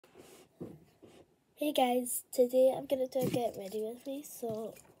Hey guys, today I'm going to do a get ready with me,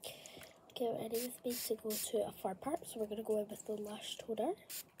 so get ready with me to go to a fur park, so we're going to go in with the Lush toner.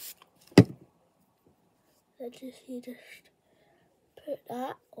 And you just put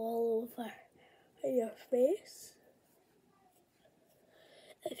that all over your face.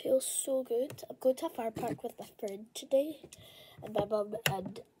 It feels so good. I'm going to a fur park with my friend today, and my mum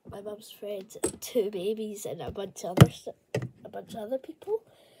and my mum's friends and two babies and a bunch of other people.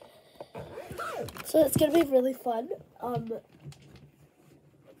 So it's going to be really fun.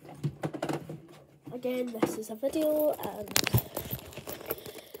 Again, this is a video, and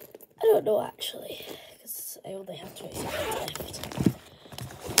I don't know actually, because I only have 20 seconds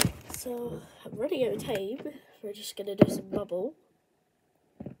left. So I'm running out of time. We're just going to do some bubble.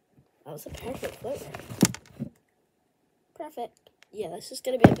 That was a perfect floater. Perfect. Yeah, this is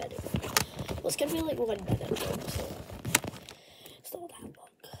going to be a minute. Well, it's going to be like 1 minute long, so it's not that long.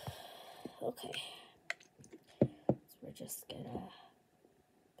 Okay. So we're just going to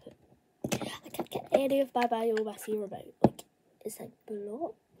put... I can't get any of my biomass here about. Like, it's like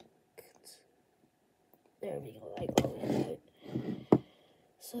blocked. There we go. I got it out.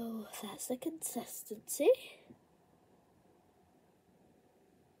 So that's the consistency.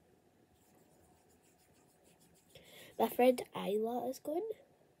 My friend Isla is going.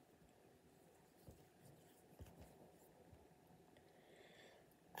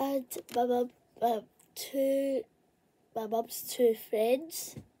 And my mum's two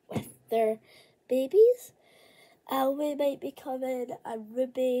friends with their babies. Alway might be coming, and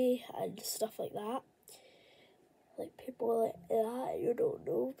Ruby and stuff like that. Like people like that, you don't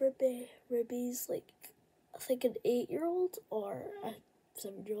know Ruby. Ruby's like, I think an 8-year-old or a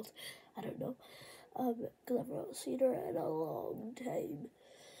 7-year-old. I don't know. Because I've not seen her in a long time.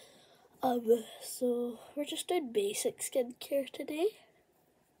 So we're just doing basic skincare today.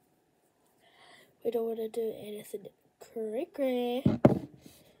 We don't want to do anything cray.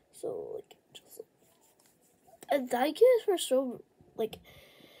 So like, just, and thank you for so like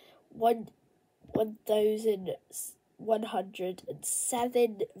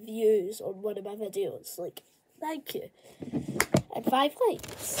 1,107 views on one of my videos. Like, thank you, and 5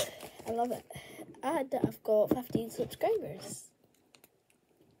 likes. I love it. And I've got 15 subscribers.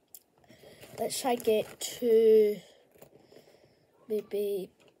 Let's try and get to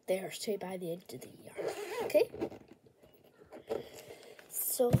maybe 30 by the end of the year. Okay?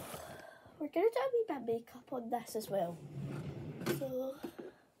 So, we're going to do a wee bit of makeup on this as well. So, we're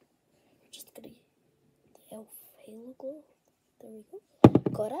just going to use the e.l.f. Halo Glow. There we go.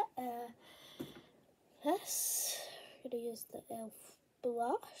 Got it. This, we're going to use the e.l.f.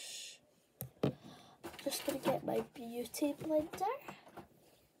 blush. Just going to get my beauty blender.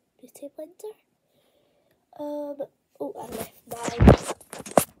 Oh, I left my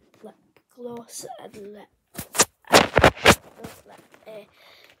lip gloss and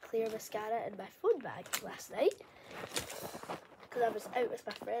clear mascara in my phone bag last night. Because I was out with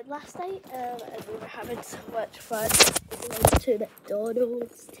my friend last night, and we were having so much fun. We went to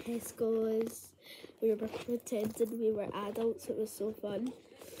McDonald's, Tesco's. We were pretending we were adults. It was so fun.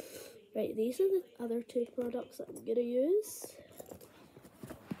 Right, these are the other 2 products that I'm going to use.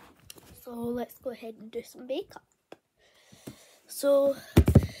 So let's go ahead and do some makeup. So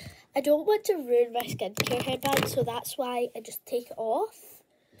I don't want to ruin my skincare headband, so that's why I just take it off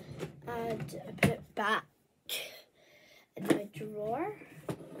and I put it back in my drawer.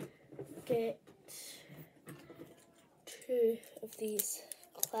 Get 2 of these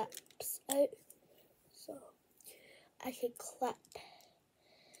clips out so I can clip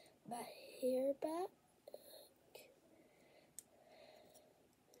my hair back.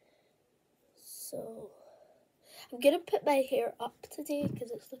 So I'm going to put my hair up today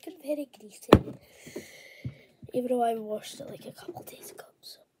because it's looking very greasy. Even though I washed it like a couple days ago.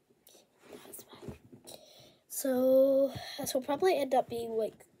 So that's fine. So this will probably end up being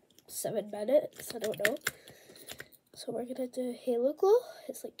like 7 minutes. I don't know. So we're going to do Halo Glow.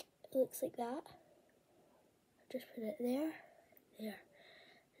 It looks like that. Just put it there.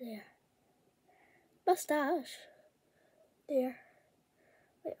 There. Mustache. There.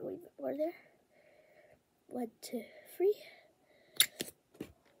 Wait, a wee bit more there. 1, 2, 3.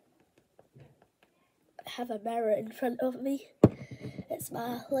 I have a mirror in front of me. It's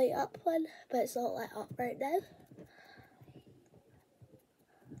my light up one, but it's not lit up right now.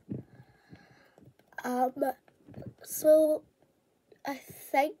 So I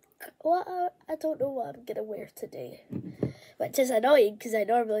think I don't know what I'm gonna wear today, which is annoying because I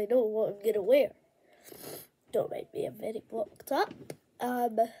normally know what I'm gonna wear. Don't mind me, I'm very blocked up.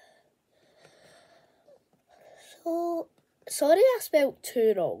 So sorry I spelled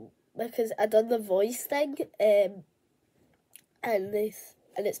 2 wrong. because I done the voice thing, and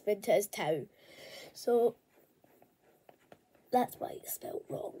it's been to his town, so that's why it's spelled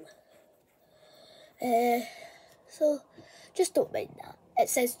wrong. So just don't mind that. It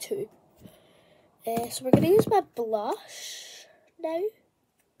says 2. So we're gonna use my blush now.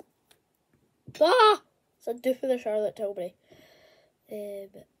 So do for the Charlotte Tilbury.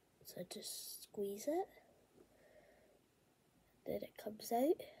 So just squeeze it. Then it comes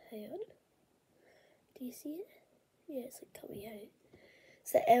out. Hang on. Do you see it? Yeah, it's like coming out.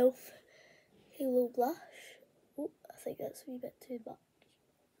 It's the e.l.f. Halo Blush. Oh, I think that's a wee bit too much.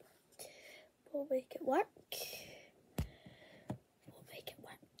 We'll make it work. We'll make it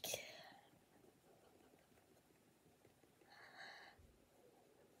work.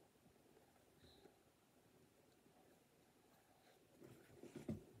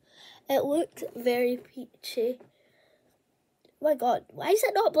 It looked very peachy. Oh my god, why is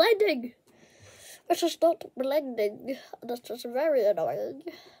it not blending? It's just not blending. That's just very annoying.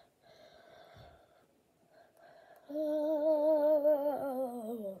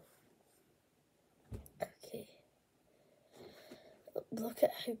 Okay. Look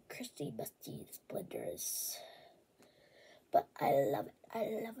at how crusty musty this blender is. But I love it. I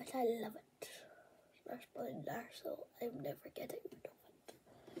love it. I love it. Smash blender, so I'm never getting rid of it.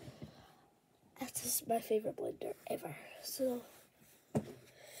 That is my favourite blender ever. So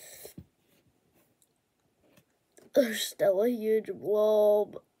there's still a huge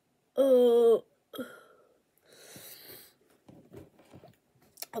blob. Oh,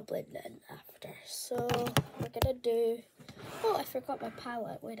 I'll blend it in after. So we're gonna do. Oh, I forgot my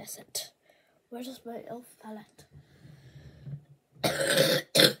palette. Wait a second. Where's my e.l.f. palette?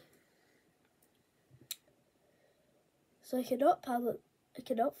 So I cannot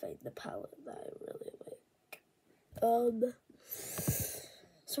find the palette that I really like.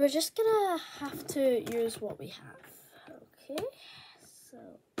 So we're just gonna have to use what we have. Okay. So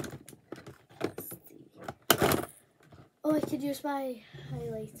let's see. Oh, I could use my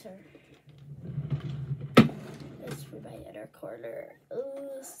highlighter. It's for my inner corner. Oh,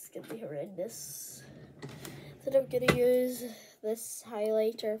 this is gonna be horrendous. So I'm gonna use this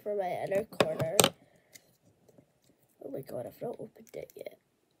highlighter for my inner corner. Oh my god, I've not opened it yet.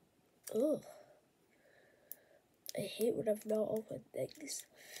 Oh, I hate when I've not opened things.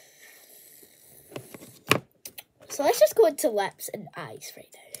 So let's just go into lips and eyes right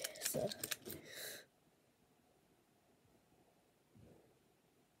now. So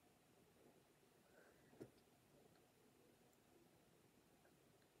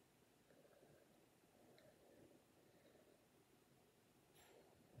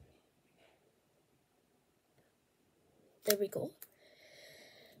there we go.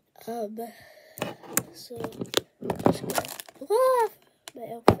 So I'm just gonna, my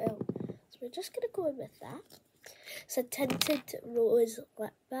e.l.f. fell. So we're just gonna go in with that. It's a tinted rose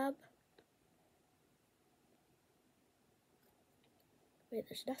lip balm. Wait,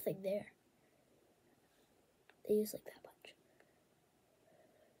 there's nothing there. They use like that much.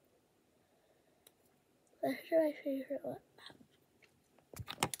 That's my favorite lip balm.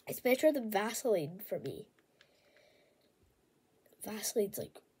 It's better than Vaseline for me. Vaseline's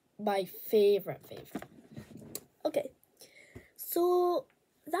like my favorite. Okay, so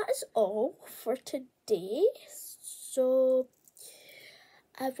that is all for today. So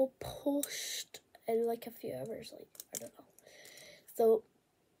I will post in like a few hours, like I don't know. So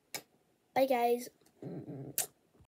bye guys.